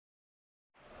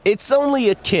It's only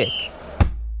a kick,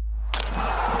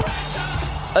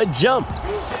 a jump,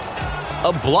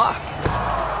 a block.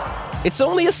 It's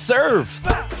only a serve.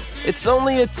 It's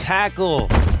only a tackle,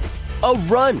 a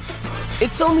run.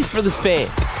 It's only for the fans.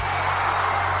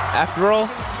 After all,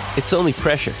 it's only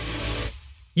pressure.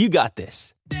 You got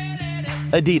this.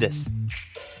 Adidas.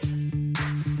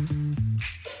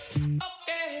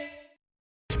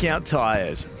 Discount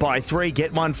Tyres. Buy 3,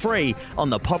 get 1 free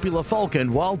on the popular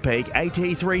Falcon Wild Peak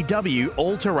AT3W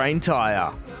all-terrain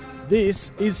tyre. This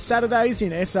is Saturdays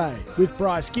in SA with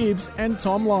Bryce Gibbs and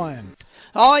Tom Lyon.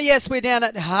 Oh, yes, we're down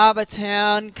at Harbour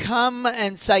Town. Come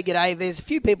and say g'day. There's a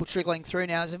few people trickling through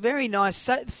now. It's a very nice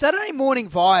Saturday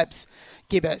morning vibes,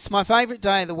 Gibba. It's my favourite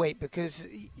day of the week because,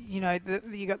 you know,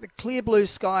 you got the clear blue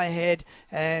sky ahead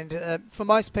and for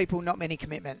most people, not many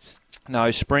commitments.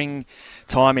 No, spring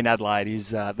time in Adelaide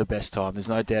is the best time. There's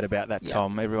no doubt about that,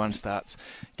 Tom. Everyone starts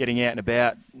getting out and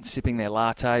about, sipping their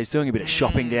lattes, doing a bit of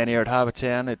shopping down here at Harbour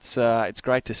Town. It's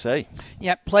great to see.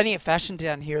 Yeah, plenty of fashion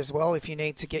down here as well if you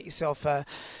need to get yourself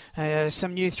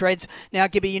some new threads. Now,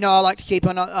 Gibby, you know I like to keep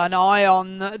an eye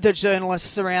on the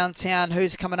journalists around town,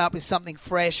 who's coming up with something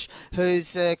fresh,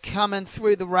 who's coming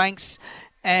through the ranks.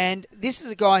 And this is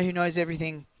a guy who knows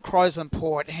everything Crows and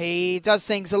Port. He does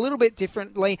things a little bit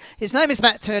differently. His name is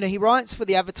Matt Turner. He writes for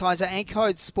the Advertiser and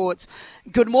Code Sports.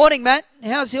 Good morning, Matt.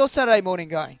 How's your Saturday morning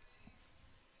going?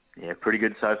 Yeah, pretty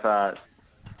good so far,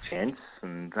 gents,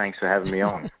 and thanks for having me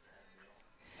on.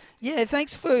 Yeah,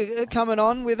 thanks for coming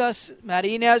on with us,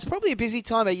 Matty. Now, it's probably a busy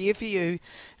time of year for you.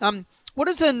 What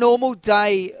does a normal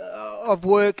day of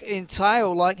work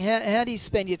entail? Like, how do you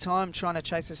spend your time trying to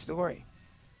chase a story?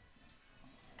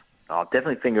 I'm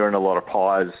definitely fingering a lot of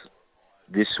pies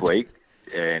this week,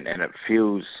 and it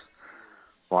feels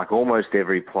like almost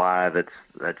every player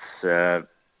that's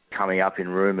coming up in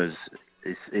rumours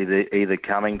is either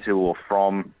coming to or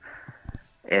from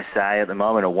SA at the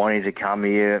moment or wanting to come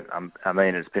here. I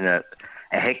mean, it's been a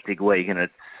hectic week, and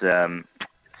it's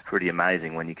pretty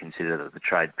amazing when you consider that the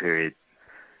trade period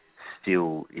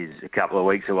still is a couple of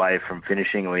weeks away from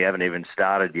finishing, and we haven't even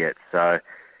started yet. So,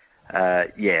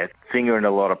 fingering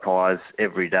a lot of pies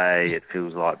every day. It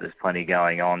feels like there's plenty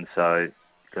going on, so you've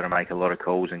got to make a lot of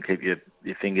calls and keep your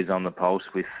fingers on the pulse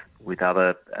with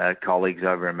other colleagues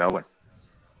over in Melbourne.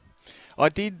 I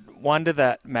did wonder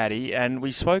that, Matty, and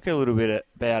we spoke a little bit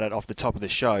about it off the top of the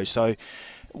show. So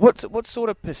what sort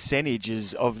of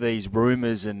percentages of these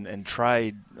rumours and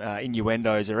trade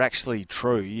innuendos are actually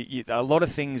true? A lot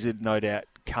of things that no doubt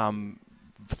come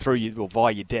through you or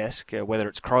via your desk, whether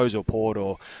it's Crows or Port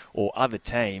or other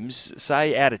teams.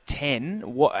 Say out of 10,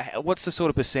 what's the sort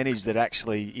of percentage that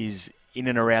actually is in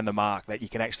and around the mark that you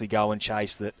can actually go and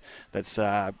chase that's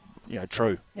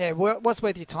true? Yeah, what's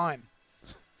worth your time?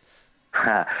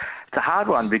 It's a hard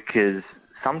one because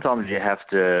sometimes you have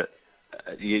to,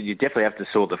 you definitely have to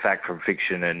sort the fact from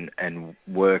fiction and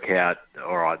work out,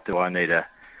 all right, do I need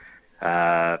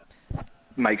to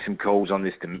make some calls on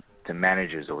this to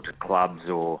managers or to clubs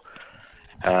or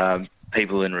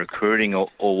people in recruiting or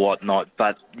whatnot,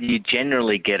 but you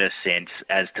generally get a sense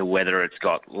as to whether it's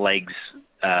got legs.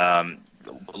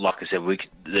 Like I said,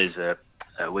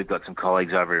 we've got some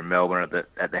colleagues over in Melbourne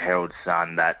at the Herald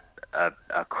Sun that are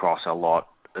across a lot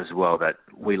as well that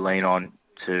we lean on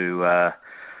to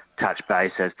touch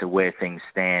base as to where things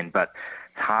stand. But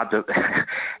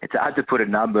it's hard to put a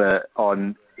number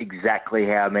on exactly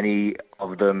how many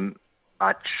of them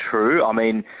are true. I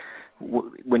mean,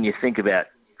 when you think about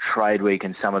trade week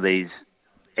and some of these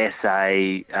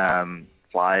SA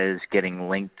players getting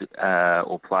linked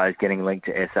or players getting linked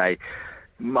to SA,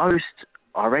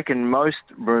 I reckon most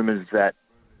rumours that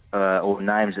or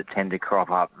names that tend to crop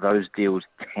up, those deals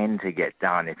tend to get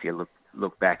done if you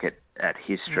look back at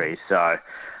history. So,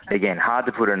 again, hard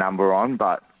to put a number on,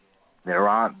 but there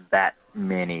aren't that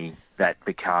many that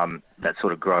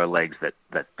sort of grow legs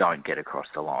that don't get across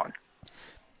the line.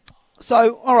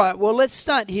 So, all right, well, let's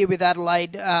start here with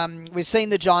Adelaide. We've seen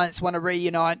the Giants want to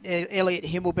reunite Elliot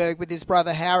Himmelberg with his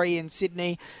brother Harry in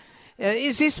Sydney.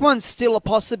 Is this one still a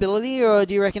possibility, or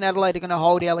do you reckon Adelaide are going to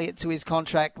hold Elliot to his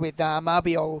contract with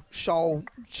Marbiol Shoal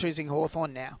choosing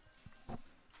Hawthorn now?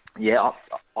 Yeah,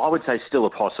 I would say still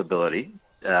a possibility.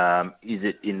 Is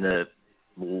it in the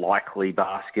likely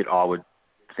basket? I would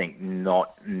think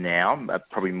not now.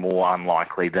 Probably more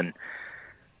unlikely than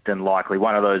likely.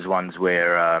 One of those ones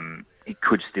where it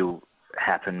could still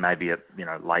happen, maybe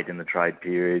late in the trade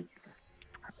period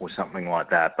or something like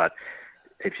that. But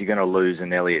if you're going to lose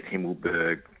an Elliot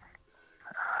Himmelberg,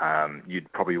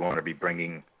 you'd probably want to be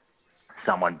bringing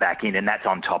someone back in, and that's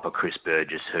on top of Chris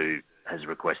Burgess, who has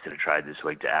requested a trade this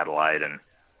week to Adelaide, and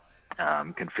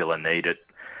can fill a need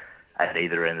at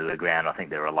either end of the ground. I think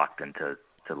they're reluctant to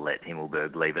let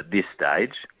Himmelberg leave at this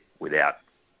stage without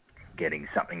getting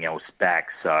something else back.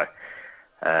 So,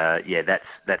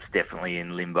 that's definitely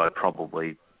in limbo,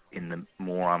 probably in the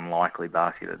more unlikely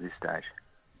basket at this stage.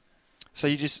 So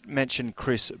you just mentioned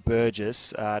Chris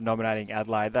Burgess nominating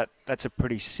Adelaide. That's a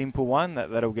pretty simple one.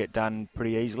 That'll get done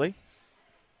pretty easily.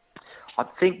 I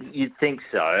think you'd think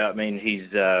so. I mean, he's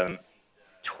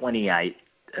 28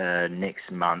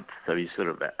 next month, so he's sort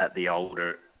of at the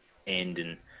older end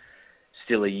and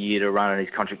still a year to run on his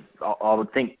contract. I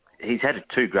would think he's had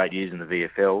 2 great years in the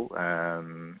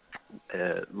VFL,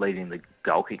 leading the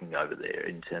goal kicking over there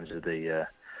in terms of the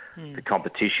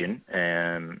competition,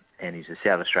 and he's a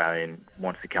South Australian,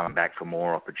 wants to come back for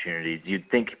more opportunities. You'd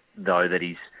think, though, that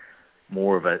he's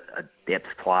more of a depth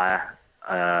player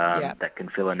that can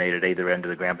fill a need at either end of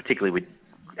the ground, particularly with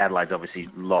Adelaide's obviously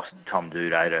lost Tom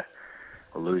Doedee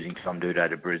losing Tom Doedee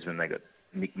to Brisbane. They got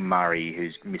Nick Murray,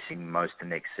 who's missing most of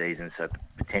next season, so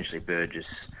potentially Burgess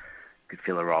could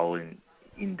fill a role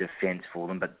in defence for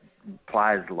them. But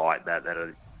players like that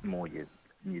are more your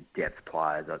depth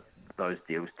players, those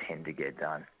deals tend to get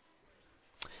done.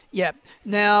 Yeah.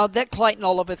 Now, that Clayton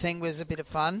Oliver thing was a bit of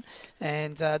fun,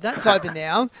 and that's over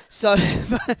now. So,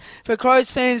 for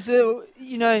Crows fans,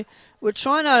 we're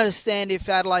trying to understand if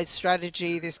Adelaide's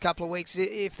strategy this couple of weeks,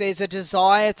 if there's a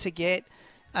desire to get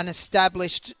an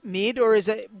established mid, or is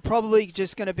it probably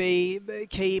just going to be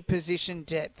key position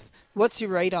depth? What's your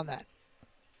read on that?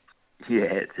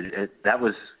 Yeah, that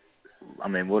was, I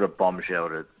mean, what a bombshell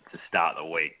to start the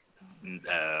week,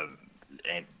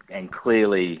 and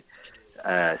clearly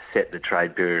set the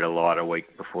trade period alight a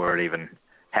week before it even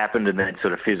happened, and then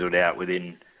sort of fizzled out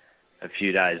within a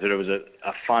few days. But it was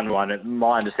a fun one.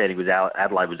 My understanding was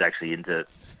Adelaide was actually into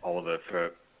Oliver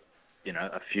for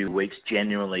a few weeks.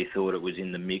 Genuinely thought it was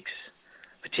in the mix,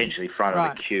 potentially front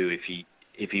of the queue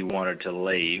if he wanted to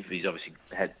leave. He's obviously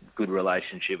had good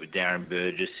relationship with Darren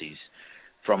Burgess. He's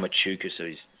from Echuca, so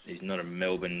he's not a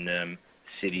Melbourne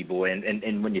city boy.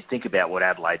 And when you think about what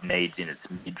Adelaide needs in its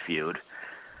midfield,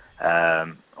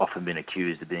 often been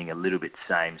accused of being a little bit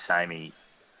samey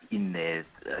in there.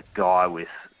 A guy with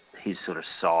his sort of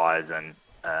size and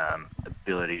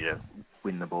ability to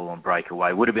win the ball and break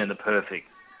away would have been the perfect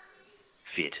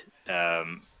fit.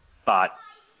 But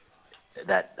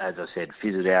that, as I said,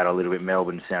 fizzled out a little bit.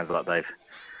 Melbourne sounds like they've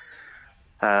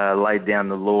laid down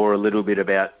the law a little bit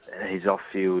about his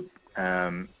off-field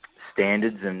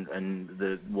standards and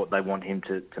what they want him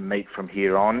to meet from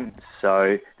here on.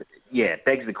 So, yeah,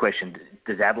 begs the question,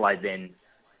 does Adelaide then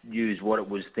use what it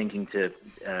was thinking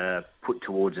to put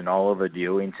towards an Oliver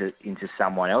deal into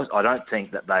someone else? I don't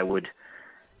think that they would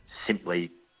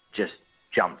simply just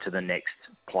jump to the next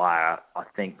player. I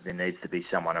think there needs to be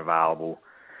someone available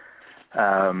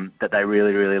that they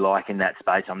really, really like in that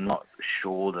space. I'm not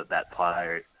sure that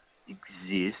player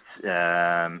exists,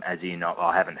 as in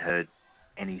I haven't heard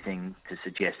anything to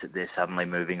suggest that they're suddenly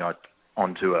moving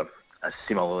onto a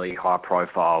similarly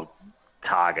high-profile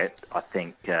target. I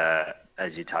think,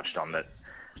 as you touched on, that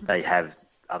they have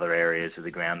other areas of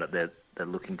the ground that they're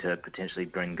looking to potentially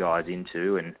bring guys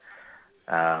into, and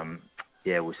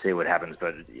we'll see what happens.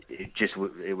 But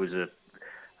it was a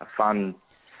fun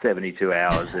 72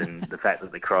 hours, and the fact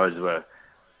that the Crows were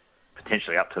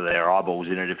potentially up to their eyeballs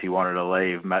in it if he wanted to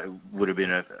leave would have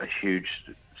been a huge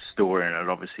story, and it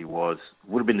obviously was.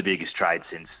 Would have been the biggest trade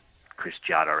since Chris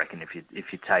Judd, I reckon,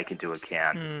 if you take into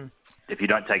account, if you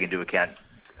don't take into account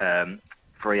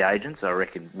free agents, I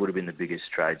reckon would have been the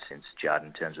biggest trade since Judd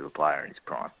in terms of a player in his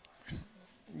prime.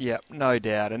 Yeah, no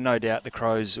doubt. And no doubt the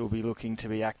Crows will be looking to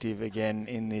be active again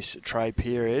in this trade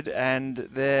period. And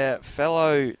their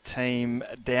fellow team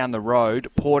down the road,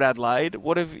 Port Adelaide,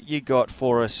 what have you got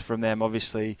for us from them?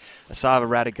 Obviously, Asava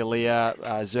Radagalia,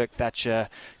 Zerk Thatcher,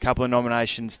 a couple of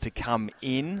nominations to come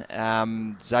in.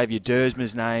 Xavier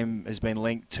Dersma's name has been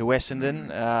linked to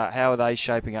Essendon. How are they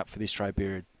shaping up for this trade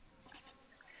period?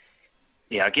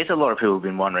 Yeah, I guess a lot of people have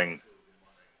been wondering,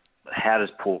 how does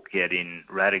Port get in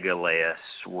Radagalia,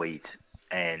 Sweet,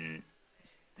 and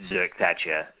Zerk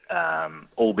Thatcher,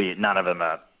 albeit none of them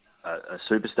are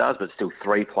superstars, but still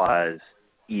 3 players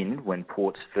in when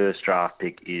Port's first draft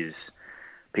pick is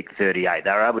pick 38. They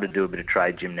were able to do a bit of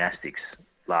trade gymnastics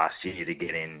last year to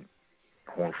get in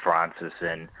Horn Francis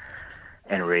and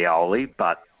Rioli,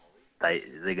 but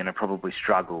they're going to probably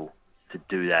struggle to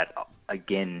do that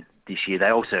again this year. They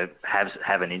also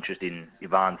have an interest in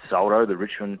Ivan Soldo, the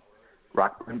Richmond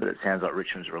ruckman, but it sounds like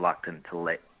Richmond's reluctant to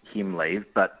let him leave.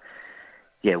 But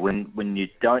yeah, when you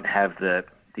don't have the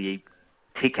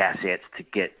tick assets to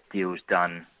get deals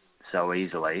done so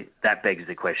easily, that begs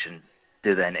the question,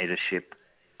 do they need to ship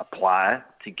a player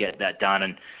to get that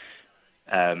done?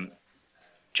 And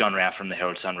John Rao from the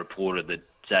Herald Sun reported that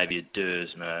Xavier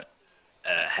Dersma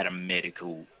had a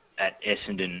medical at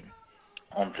Essendon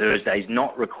on Thursday. He's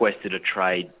not requested a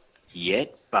trade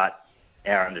yet, but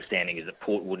our understanding is that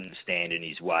Port wouldn't stand in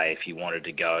his way if he wanted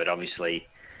to go. It obviously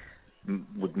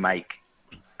would make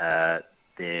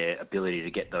their ability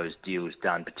to get those deals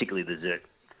done, particularly the Zerk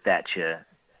Thatcher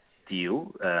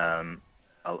deal,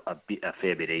 a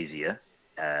fair bit easier.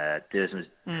 Dersma's,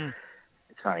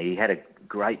 it's funny, he had a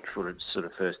great sort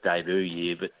of first debut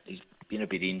year, but he's been a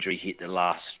bit injury hit the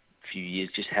last few years,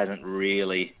 just hasn't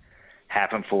really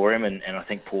happened for him, and I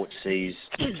think Port sees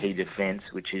key defence,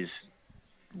 which is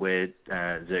where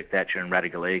Zerk Thatcher and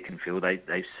Radigalia can fill.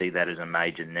 They see that as a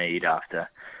major need after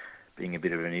being a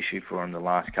bit of an issue for him the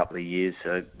last couple of years,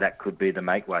 so that could be the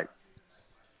make weight.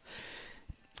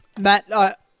 Matt,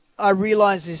 I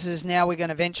realise this is now we're going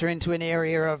to venture into an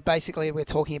area of basically we're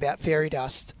talking about fairy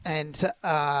dust, and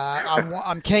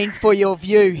I'm keen for your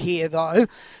view here, though.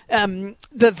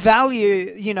 The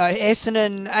value,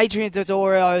 Essendon, Adrian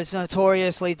Dodoro is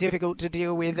notoriously difficult to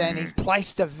deal with, and he's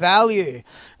placed a value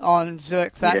on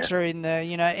Zerk Thatcher in the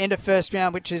end of first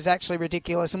round, which is actually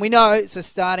ridiculous. And we know it's a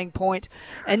starting point.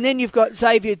 And then you've got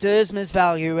Xavier Dersma's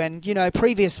value, and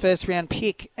previous first round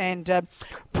pick, and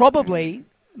probably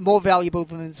more valuable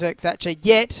than Zerk Thatcher.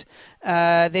 Yet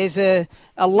there's a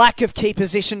lack of key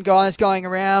position guys going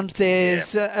around.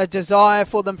 There's a desire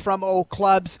for them from all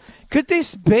clubs. Could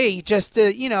this be just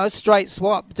a straight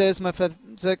swap, Dersma for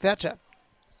Zerk Thatcher?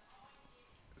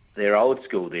 They're old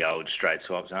school, the old straight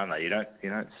swaps, aren't they? You don't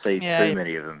see too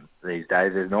many of them these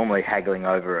days. There's normally haggling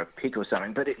over a pick or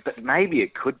something, but maybe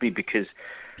it could be because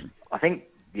I think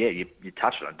you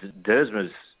touched on it.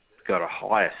 Dersma's got a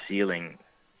higher ceiling.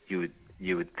 You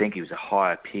would think he was a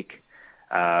higher pick,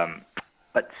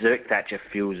 but Zerk Thatcher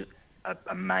feels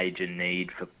a major need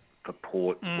for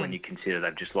Port when you consider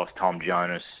they've just lost Tom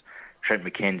Jonas. Trent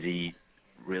McKenzie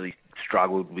really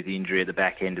struggled with injury at the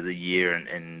back end of the year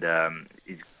and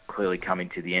is clearly coming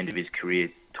to the end of his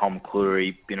career. Tom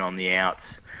Cleary been on the outs.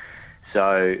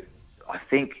 So I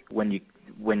think when you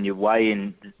weigh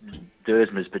in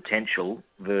Dersma's potential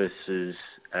versus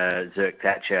Zerk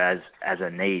Thatcher as a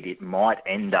need, it might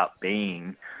end up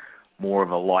being more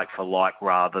of a like for like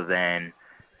rather than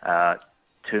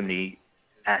too many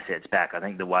assets back. I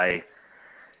think the way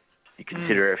you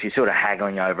consider it, if you're sort of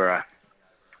haggling over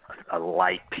a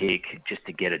late pick just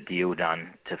to get a deal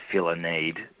done to fill a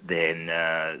need, then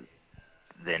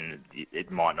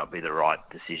it might not be the right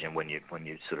decision when you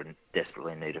sort of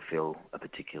desperately need to fill a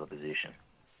particular position.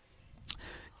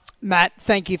 Matt,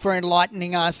 thank you for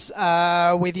enlightening us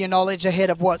with your knowledge ahead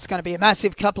of what's going to be a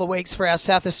massive couple of weeks for our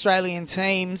South Australian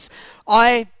teams.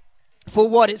 I, for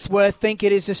what it's worth, think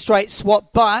it is a straight swap,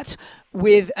 but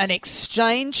with an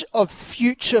exchange of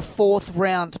future fourth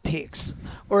round picks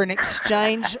or an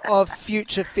exchange of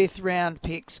future fifth round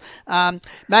picks.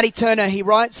 Matty Turner, he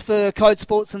writes for Code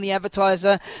Sports and the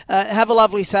Advertiser. Have a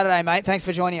lovely Saturday, mate. Thanks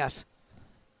for joining us.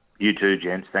 You too,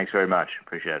 gents. Thanks very much.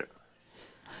 Appreciate it.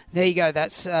 There you go.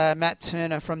 That's Matt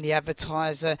Turner from the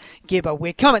Advertiser, Gibba.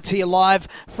 We're coming to you live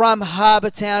from Harbour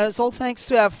Town. It's all thanks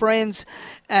to our friends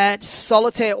at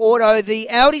Solitaire Auto. The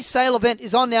Audi sale event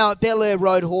is on now at Bel Air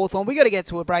Road, Hawthorn. We've got to get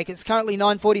to a break. It's currently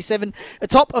 9:47, a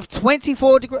top of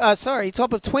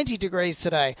 20 degrees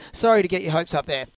today. Sorry to get your hopes up there.